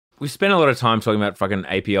we spent a lot of time talking about fucking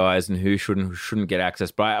APIs and who shouldn't get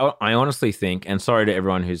access. But I honestly think, and sorry to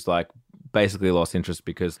everyone who's like basically lost interest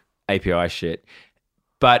because API shit,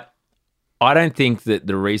 but I don't think that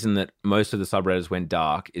the reason that most of the subreddits went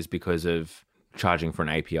dark is because of charging for an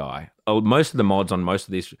API. Most of the mods on most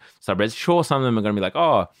of these subreddits, sure, some of them are going to be like,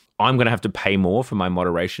 oh, I'm going to have to pay more for my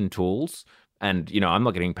moderation tools. And, you know, I'm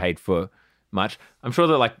not getting paid for much. I'm sure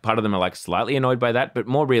that like part of them are like slightly annoyed by that. But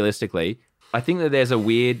more realistically, I think that there's a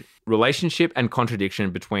weird relationship and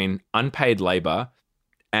contradiction between unpaid labor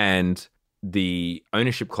and the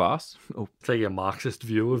ownership class. Taking a Marxist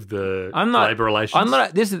view of the labor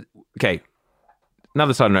relations. Okay.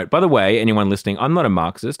 Another side note. By the way, anyone listening, I'm not a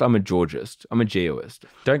Marxist. I'm a Georgist. I'm a geoist.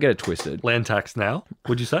 Don't get it twisted. Land tax now,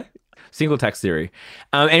 would you say? Single tax theory.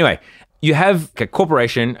 Anyway, you have a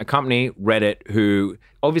corporation, a company, Reddit, who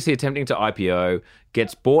obviously attempting to IPO,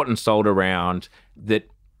 gets bought and sold around, that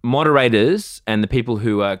moderators and the people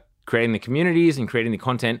who are creating the communities and creating the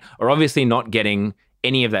content are obviously not getting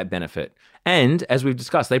any of that benefit. And as we've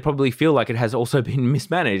discussed, they probably feel like it has also been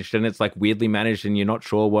mismanaged and it's like weirdly managed and you're not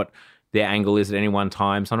sure what their angle is at any one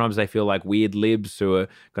time. Sometimes they feel like weird libs who are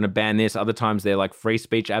going to ban this. Other times they're like free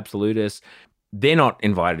speech absolutists. They're not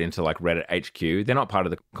invited into like Reddit HQ. They're not part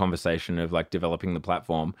of the conversation of like developing the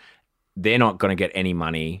platform. They're not going to get any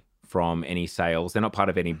money from any sales. They're not part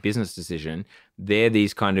of any business decision. They're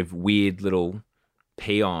these kind of weird little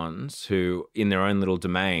peons who in their own little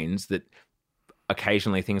domains that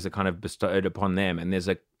occasionally things are kind of bestowed upon them. And there's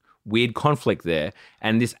a weird conflict there.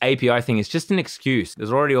 And this API thing is just an excuse.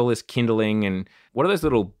 There's already all this kindling and what are those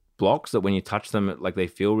little blocks that when you touch them, like they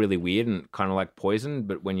feel really weird and kind of like poison,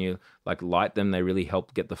 but when you like light them, they really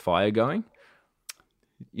help get the fire going.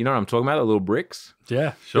 You know what I'm talking about? The little bricks?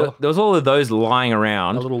 Yeah, sure. There was all of those lying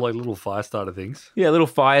around. Little fire starter things. Yeah, little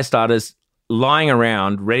fire starters lying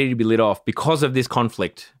around, ready to be lit off because of this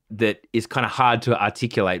conflict that is kind of hard to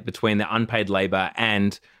articulate between the unpaid labor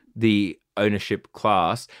and the ownership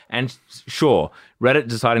class. And sure, Reddit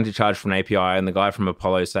deciding to charge for an API and the guy from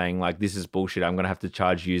Apollo saying like, this is bullshit, I'm going to have to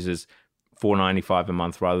charge users $4.95 a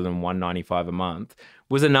month rather than $1.95 a month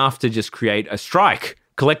was enough to just create a strike,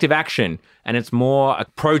 collective action. And it's more a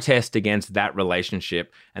protest against that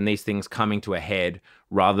relationship and these things coming to a head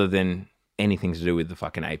rather than anything to do with the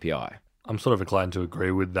fucking API. I'm sort of inclined to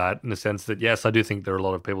agree with that in the sense that, yes, I do think there are a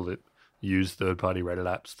lot of people that use third-party Reddit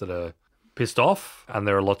apps that are pissed off, and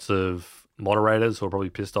there are lots of moderators who are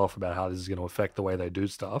probably pissed off about how this is going to affect the way they do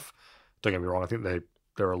stuff. Don't get me wrong, I think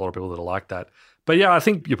there are a lot of people that are like that. But yeah, I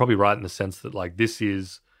think you're probably right in the sense that like this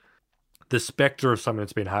is the specter of something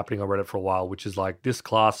that's been happening on Reddit for a while, which is like this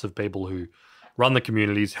class of people who run the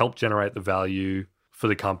communities, help generate the value for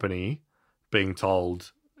the company, being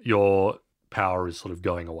told your power is sort of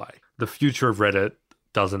going away. The future of Reddit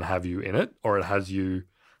doesn't have you in it, or it has you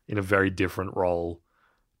in a very different role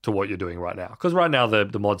to what you're doing right now. Because right now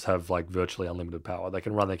the mods have like virtually unlimited power. They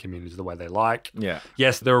can run their communities the way they like. Yeah.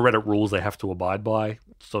 Yes, there are Reddit rules they have to abide by,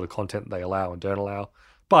 sort of content they allow and don't allow,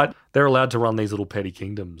 but they're allowed to run these little petty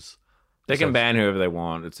kingdoms. They can ban whoever they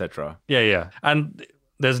want, etc. Yeah. And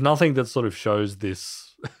there's nothing that sort of shows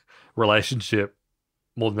this relationship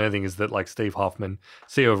more than anything is that like Steve Huffman,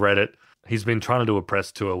 CEO of Reddit, he's been trying to do a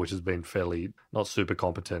press tour, which has been fairly not super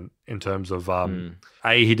competent in terms of,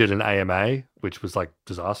 he did an AMA, which was like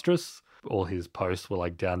disastrous. All his posts were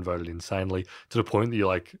like downvoted insanely to the point that you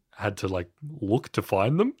like had to like look to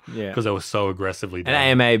find them because they were so aggressively done.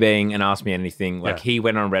 An AMA being an Ask Me Anything. Like he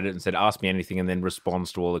went on Reddit and said, ask me anything, and then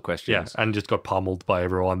responds to all the questions. Yeah, and just got pummeled by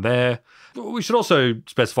everyone there. We should also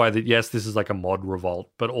specify that, yes, this is like a mod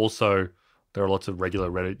revolt, but also there are lots of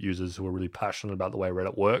regular Reddit users who are really passionate about the way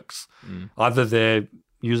Reddit works. Either they're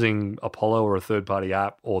using Apollo or a third-party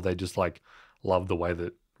app, or they just like love the way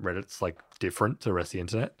that Reddit's like different to the rest of the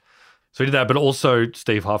internet. So he did that, but also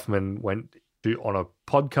Steve Huffman went on a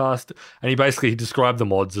podcast and he basically described the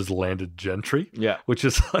mods as landed gentry. Yeah. Which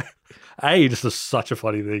is like, just such a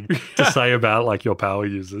funny thing to say about like your power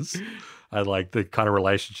users and like the kind of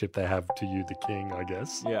relationship they have to you, the king, I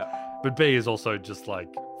guess. Yeah. But B is also just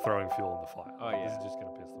like throwing fuel on the fire. Oh, yeah. This is just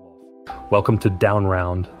going to piss them off. Welcome to Down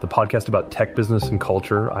Round, the podcast about tech business and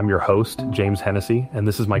culture. I'm your host, James Hennessy, and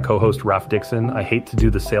this is my co-host, Raf Dixon. I hate to do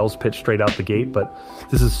the sales pitch straight out the gate, but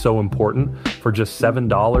this is so important. For just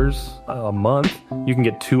 $7 a month, you can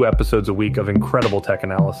get 2 episodes a week of incredible tech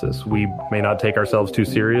analysis. We may not take ourselves too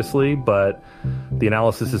seriously, but the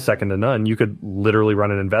analysis is second to none. You could literally run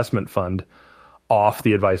an investment fund off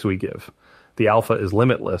the advice we give. The alpha is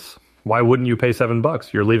limitless. Why wouldn't you pay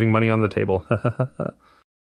 $7? You're leaving money on the table.